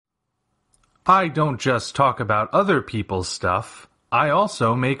I don't just talk about other people's stuff, I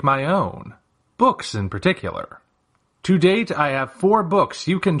also make my own. Books in particular. To date, I have 4 books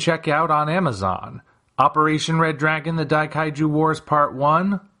you can check out on Amazon. Operation Red Dragon: The Daikaiju Wars Part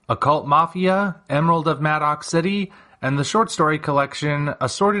 1, Occult Mafia, Emerald of Maddox City, and the short story collection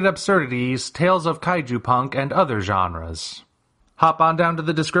Assorted Absurdities, Tales of Kaiju Punk and Other Genres. Hop on down to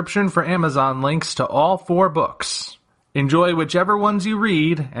the description for Amazon links to all 4 books. Enjoy whichever ones you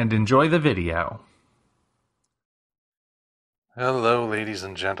read, and enjoy the video. Hello, ladies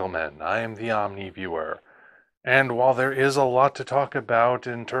and gentlemen. I am the Omni viewer. And while there is a lot to talk about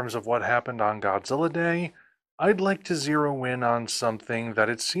in terms of what happened on Godzilla Day, I'd like to zero in on something that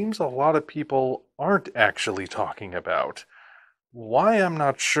it seems a lot of people aren't actually talking about. Why, I'm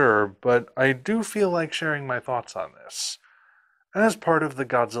not sure, but I do feel like sharing my thoughts on this. As part of the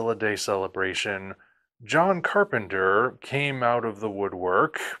Godzilla Day celebration, John Carpenter came out of the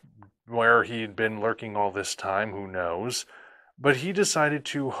woodwork, where he'd been lurking all this time, who knows, but he decided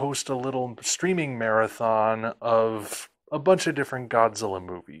to host a little streaming marathon of a bunch of different Godzilla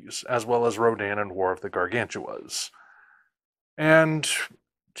movies, as well as Rodan and War of the Gargantuas. And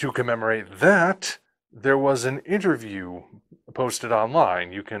to commemorate that, there was an interview posted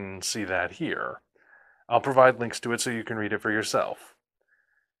online. You can see that here. I'll provide links to it so you can read it for yourself.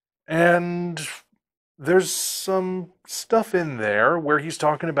 And there's some stuff in there where he's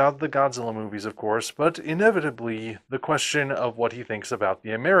talking about the Godzilla movies, of course, but inevitably the question of what he thinks about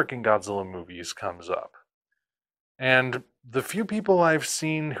the American Godzilla movies comes up. And the few people I've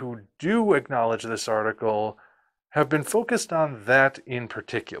seen who do acknowledge this article have been focused on that in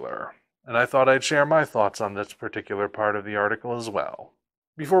particular. And I thought I'd share my thoughts on this particular part of the article as well.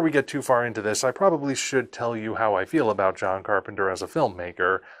 Before we get too far into this, I probably should tell you how I feel about John Carpenter as a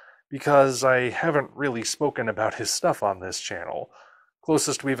filmmaker, because I haven't really spoken about his stuff on this channel.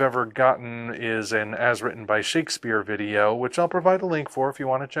 Closest we've ever gotten is an As Written by Shakespeare video, which I'll provide a link for if you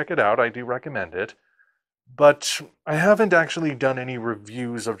want to check it out. I do recommend it. But I haven't actually done any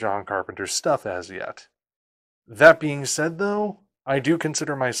reviews of John Carpenter's stuff as yet. That being said, though, I do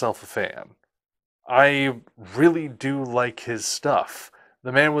consider myself a fan. I really do like his stuff.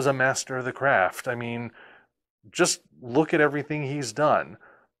 The man was a master of the craft. I mean, just look at everything he's done.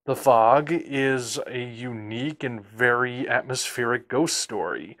 The Fog is a unique and very atmospheric ghost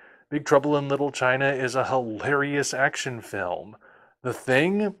story. Big Trouble in Little China is a hilarious action film. The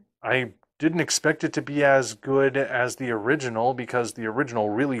Thing, I didn't expect it to be as good as the original because the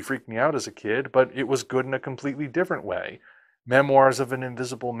original really freaked me out as a kid, but it was good in a completely different way. Memoirs of an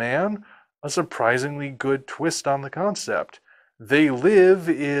Invisible Man, a surprisingly good twist on the concept. They Live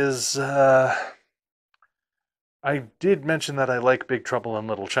is, I did mention that I like Big Trouble in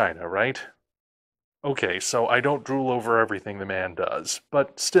Little China, right? Okay, so I don't drool over everything the man does,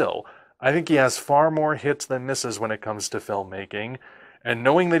 but still, I think he has far more hits than misses when it comes to filmmaking, and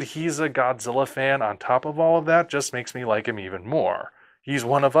knowing that he's a Godzilla fan on top of all of that just makes me like him even more. He's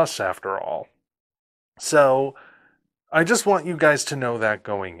one of us, after all. So, I just want you guys to know that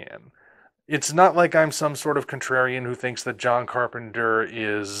going in. It's not like I'm some sort of contrarian who thinks that John Carpenter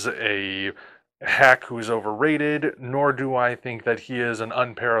is a hack who's overrated, nor do I think that he is an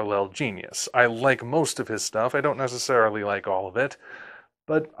unparalleled genius. I like most of his stuff. I don't necessarily like all of it,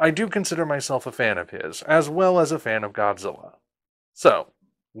 but I do consider myself a fan of his, as well as a fan of Godzilla. So,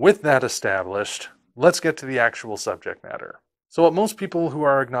 with that established, let's get to the actual subject matter. So what most people who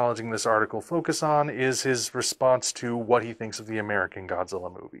are acknowledging this article focus on is his response to what he thinks of the American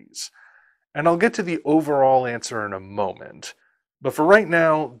Godzilla movies. And I'll get to the overall answer in a moment. But for right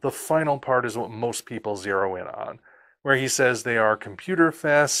now, the final part is what most people zero in on, where he says they are computer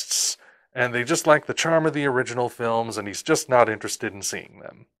fests, and they just lack the charm of the original films, and he's just not interested in seeing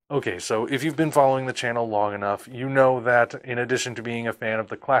them. Okay, so if you've been following the channel long enough, you know that in addition to being a fan of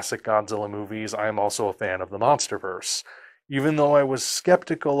the classic Godzilla movies, I am also a fan of the monsterverse. Even though I was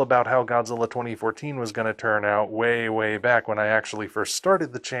skeptical about how Godzilla 2014 was going to turn out way back when I actually first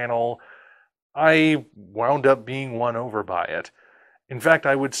started the channel, I wound up being won over by it. In fact,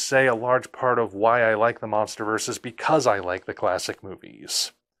 I would say a large part of why I like the MonsterVerse is because I like the classic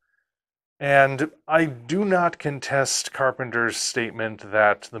movies. And I do not contest Carpenter's statement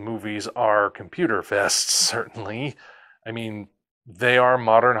that the movies are computer fests, certainly. I mean, they are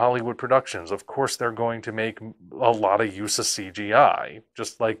modern Hollywood productions. Of course they're going to make a lot of use of CGI,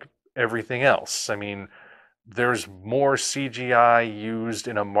 just like everything else. I mean, there's more CGI used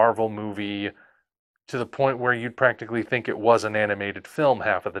in a Marvel movie to the point where you'd practically think it was an animated film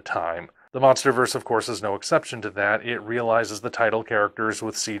half of the time. The MonsterVerse, of course, is no exception to that. It realizes the title characters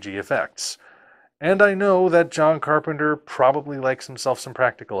with CG effects. And I know that John Carpenter probably likes himself some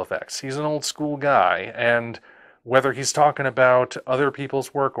practical effects. He's an old school guy, and whether he's talking about other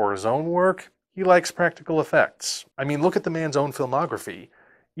people's work or his own work, he likes practical effects. I mean, look at the man's own filmography.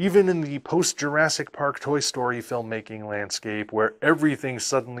 Even in the post-Jurassic Park Toy Story filmmaking landscape, where everything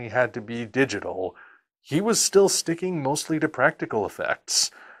suddenly had to be digital, he was still sticking mostly to practical effects.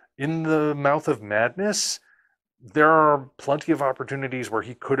 In The Mouth of Madness, there are plenty of opportunities where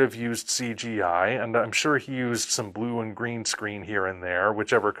he could have used CGI, and I'm sure he used some blue and green screen here and there,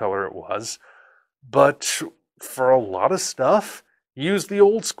 whichever color it was. But for a lot of stuff, he used the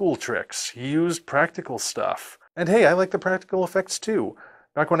old school tricks. He used practical stuff. And hey, I like the practical effects too.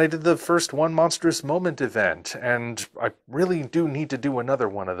 Back when I did the first One Monstrous Moment event, and I really do need to do another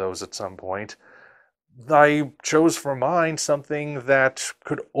one of those at some point, I chose for mine something that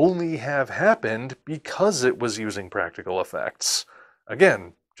could only have happened because it was using practical effects.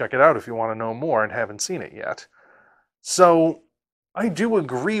 Again, check it out if you want to know more and haven't seen it yet. So, I do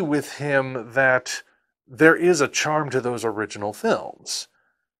agree with him that there is a charm to those original films.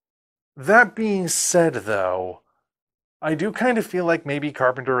 That being said, though, I do kind of feel like maybe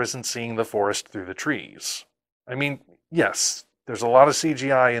Carpenter isn't seeing the forest through the trees. I mean, yes, there's a lot of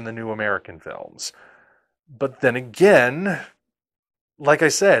CGI in the new American films. But then again, like I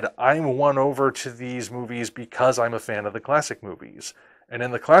said, I'm won over to these movies because I'm a fan of the classic movies. And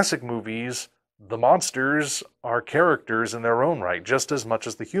in the classic movies, the monsters are characters in their own right, just as much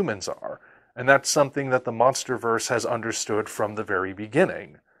as the humans are. And that's something that the monsterverse has understood from the very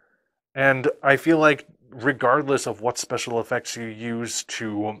beginning. And I feel like regardless of what special effects you use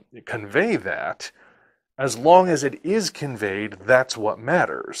to convey that, as long as it is conveyed, that's what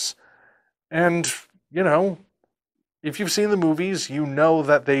matters. And you know, if you've seen the movies, you know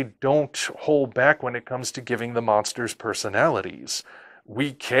that they don't hold back when it comes to giving the monsters personalities.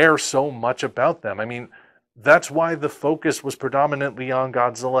 We care so much about them. I mean, that's why the focus was predominantly on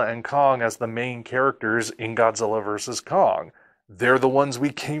Godzilla and Kong as the main characters in Godzilla vs. Kong. They're the ones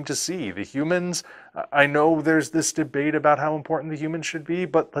we came to see. The humans, I know there's this debate about how important the humans should be,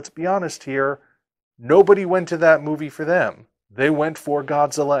 but let's be honest here. Nobody went to that movie for them. They went for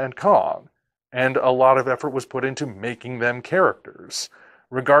Godzilla and Kong. And a lot of effort was put into making them characters,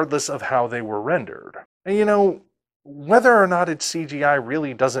 regardless of how they were rendered. And you know, whether or not it's CGI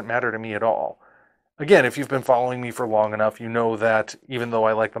really doesn't matter to me at all. Again, if you've been following me for long enough, you know that even though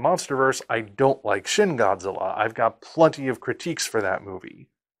I like the MonsterVerse, I don't like Shin Godzilla. I've got plenty of critiques for that movie.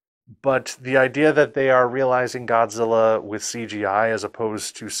 But the idea that they are realizing Godzilla with CGI as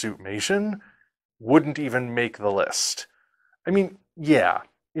opposed to suitmation wouldn't even make the list. I mean, yeah,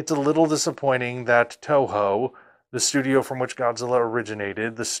 it's a little disappointing that Toho, the studio from which Godzilla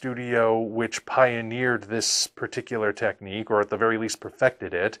originated, the studio which pioneered this particular technique, or at the very least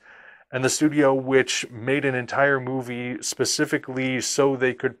perfected it, and the studio which made an entire movie specifically so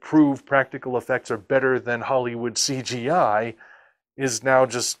they could prove practical effects are better than Hollywood CGI, is now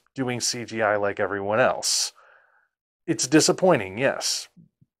just doing CGI like everyone else. It's disappointing, yes.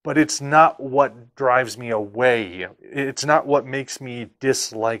 But it's not what drives me away. It's not what makes me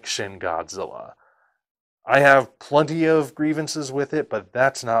dislike Shin Godzilla. I have plenty of grievances with it, but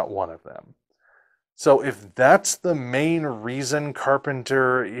that's not one of them. So if that's the main reason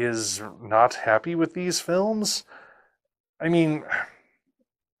Carpenter is not happy with these films, I mean,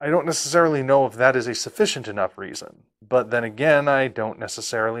 I don't necessarily know if that is a sufficient enough reason. But then again, I don't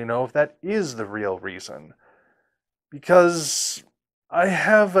necessarily know if that is the real reason. Because I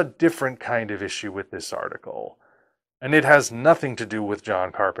have a different kind of issue with this article, and it has nothing to do with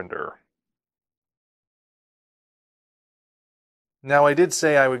John Carpenter. Now, I did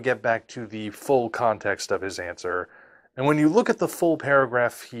say I would get back to the full context of his answer, and when you look at the full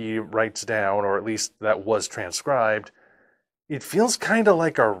paragraph he writes down, or at least that was transcribed, it feels kind of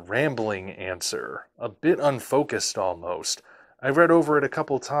like a rambling answer, a bit unfocused almost. I've read over it a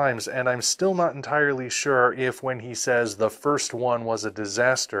couple times, and I'm still not entirely sure if when he says the first one was a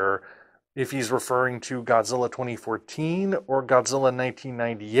disaster, if he's referring to Godzilla 2014 or Godzilla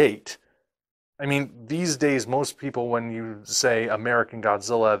 1998. I mean, these days, most people, when you say American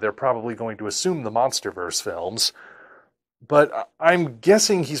Godzilla, they're probably going to assume the MonsterVerse films. But I'm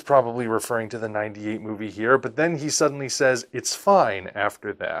guessing he's probably referring to the 98 movie here, but then he suddenly says it's fine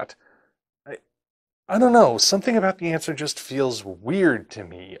after that. I don't know, something about the answer just feels weird to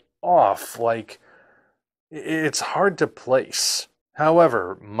me, off, like it's hard to place.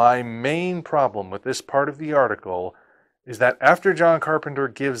 However, my main problem with this part of the article is that after John Carpenter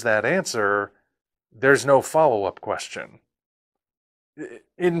gives that answer, there's no follow-up question.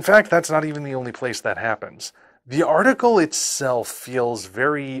 In fact, that's not even the only place that happens. The article itself feels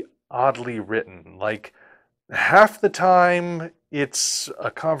very oddly written. Like, half the time, it's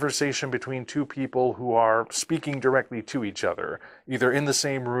a conversation between two people who are speaking directly to each other, either in the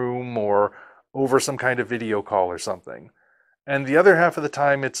same room or over some kind of video call or something. And the other half of the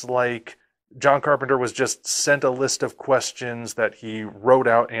time, it's like John Carpenter was just sent a list of questions that he wrote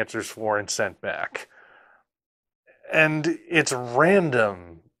out answers for and sent back. And it's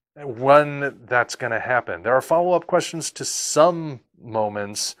random when that's going to happen. There are follow-up questions to some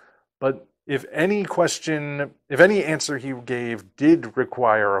moments, but if any answer he gave did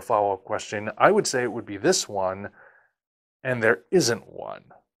require a follow-up question, I would say it would be this one, and there isn't one.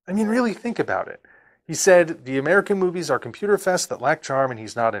 I mean, really think about it. He said the American movies are computer fests that lack charm and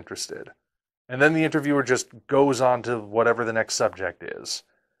he's not interested. And then the interviewer just goes on to whatever the next subject is.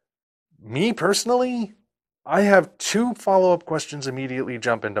 Me personally, I have two follow-up questions immediately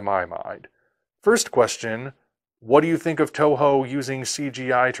jump into my mind. First question, what do you think of Toho using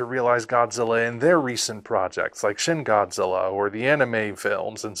CGI to realize Godzilla in their recent projects like Shin Godzilla or the anime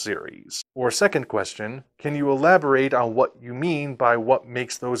films and series? Or second question, can you elaborate on what you mean by what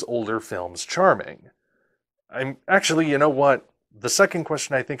makes those older films charming? You know what? The second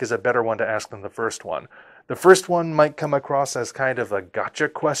question I think is a better one to ask than the first one. The first one might come across as kind of a gotcha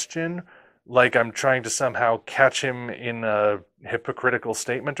question, like I'm trying to somehow catch him in a hypocritical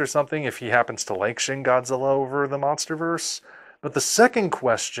statement or something if he happens to like Shin Godzilla over the monsterverse. But the second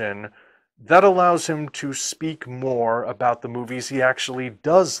question, that allows him to speak more about the movies he actually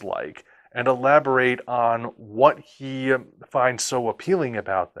does like and elaborate on what he finds so appealing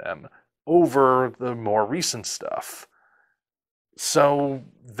about them over the more recent stuff. So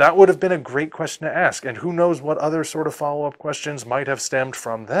that would have been a great question to ask, and who knows what other sort of follow-up questions might have stemmed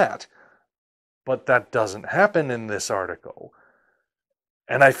from that. But that doesn't happen in this article.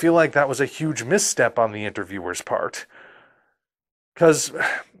 And I feel like that was a huge misstep on the interviewer's part. Because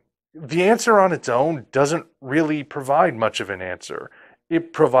the answer on its own doesn't really provide much of an answer.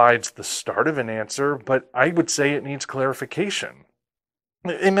 It provides the start of an answer, but I would say it needs clarification.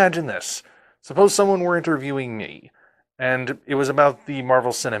 Imagine this. Suppose someone were interviewing me, and it was about the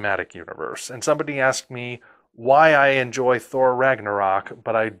Marvel Cinematic Universe, and somebody asked me why I enjoy Thor Ragnarok,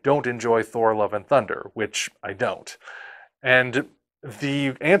 but I don't enjoy Thor Love and Thunder, which I don't. And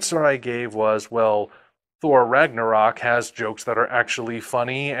the answer I gave was, well, Thor Ragnarok has jokes that are actually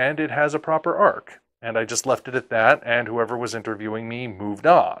funny, and it has a proper arc. And I just left it at that, and whoever was interviewing me moved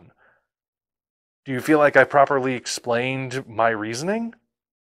on. Do you feel like I properly explained my reasoning?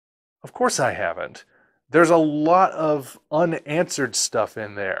 Of course I haven't. There's a lot of unanswered stuff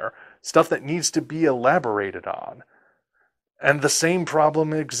in there, stuff that needs to be elaborated on. And the same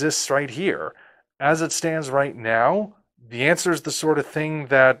problem exists right here. As it stands right now, the answer is the sort of thing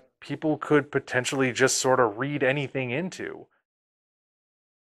that people could potentially just sort of read anything into.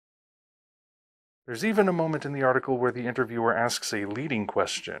 There's even a moment in the article where the interviewer asks a leading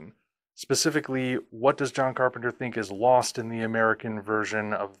question. Specifically, what does John Carpenter think is lost in the American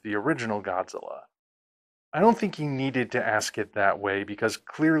version of the original Godzilla? I don't think he needed to ask it that way because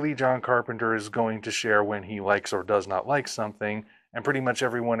clearly John Carpenter is going to share when he likes or does not like something, and pretty much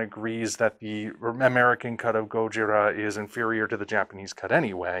everyone agrees that the American cut of Gojira is inferior to the Japanese cut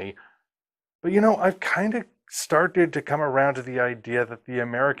anyway. But I've kind of started to come around to the idea that the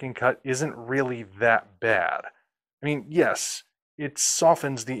American cut isn't really that bad. I mean, yes, it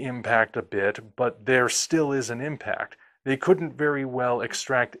softens the impact a bit, but there still is an impact. They couldn't very well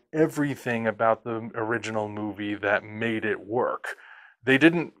extract everything about the original movie that made it work. They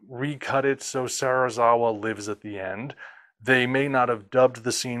didn't recut it so Sarazawa lives at the end. They may not have dubbed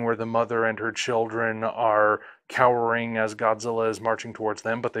the scene where the mother and her children are cowering as Godzilla is marching towards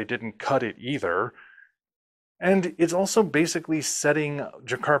them, but they didn't cut it either. And it's also basically setting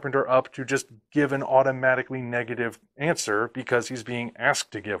Carpenter up to just give an automatically negative answer because he's being asked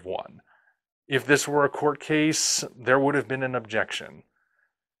to give one. If this were a court case, there would have been an objection.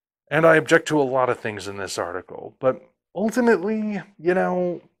 And I object to a lot of things in this article, but ultimately,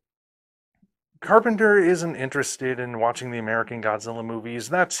 Carpenter isn't interested in watching the American Godzilla movies.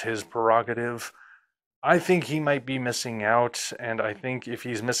 That's his prerogative. I think he might be missing out, and I think if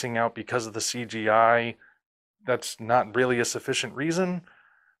he's missing out because of the CGI, that's not really a sufficient reason.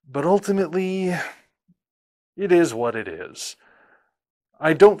 But ultimately, it is what it is.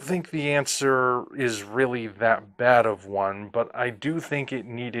 I don't think the answer is really that bad of one, but I do think it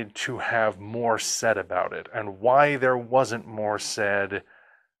needed to have more said about it. And why there wasn't more said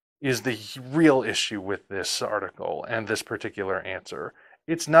is the real issue with this article and this particular answer.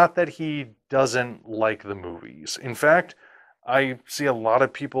 It's not that he doesn't like the movies. In fact, I see a lot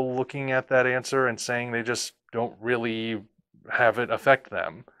of people looking at that answer and saying they just don't really have it affect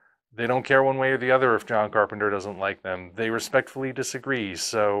them. They don't care one way or the other if John Carpenter doesn't like them. They respectfully disagree,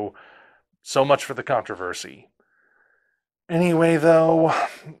 so much for the controversy. Anyway, though,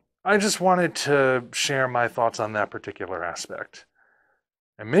 I just wanted to share my thoughts on that particular aspect.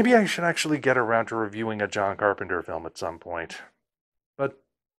 And maybe I should actually get around to reviewing a John Carpenter film at some point. But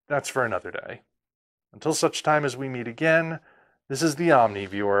that's for another day. Until such time as we meet again, this is the Omni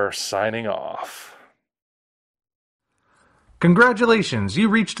Viewer signing off. Congratulations, you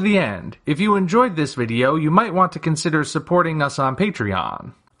reached the end. If you enjoyed this video, you might want to consider supporting us on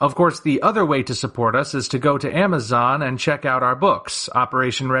Patreon. Of course, the other way to support us is to go to Amazon and check out our books,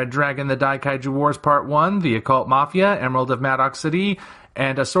 Operation Red Dragon, The Daikaiju Wars Part 1, The Occult Mafia, Emerald of Maddox City,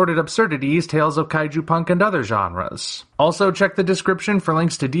 and Assorted Absurdities, Tales of Kaiju Punk and Other Genres. Also check the description for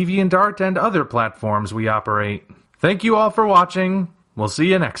links to DeviantArt and other platforms we operate. Thank you all for watching. We'll see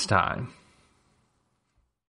you next time.